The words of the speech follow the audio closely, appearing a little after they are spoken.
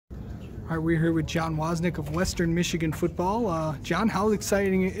All right, we're here with John Wassink of Western Michigan football. John, how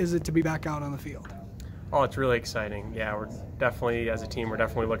exciting is it to be back out on the field? Oh, it's really exciting. Yeah, we're definitely, as a team, we're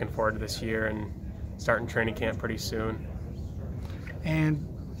definitely looking forward to this year and starting training camp pretty soon. And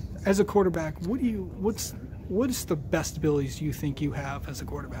as a quarterback, what is the best abilities you think you have as a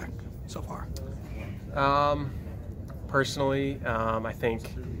quarterback so far? Personally, I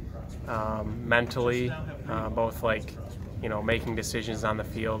think mentally, both making decisions on the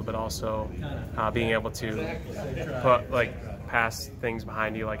field, but also being able to pass things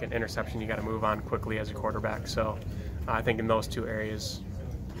behind you, like an interception. You got to move on quickly as a quarterback. So I think in those two areas.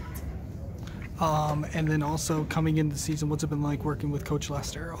 And then also coming into the season, what's it been like working with Coach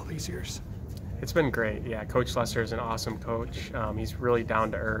Lester all these years? It's been great. Yeah, Coach Lester is an awesome coach. He's really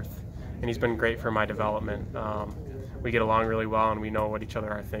down to earth, and he's been great for my development. We get along really well, and we know what each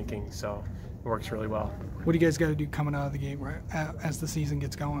other are thinking, so it works really well. What do you guys got to do coming out of the gate right as the season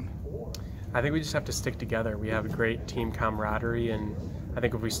gets going? I think we just have to stick together. We have a great team camaraderie, and I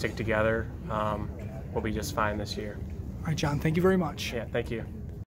think if we stick together, we'll be just fine this year. All right, John, thank you very much. Yeah, thank you.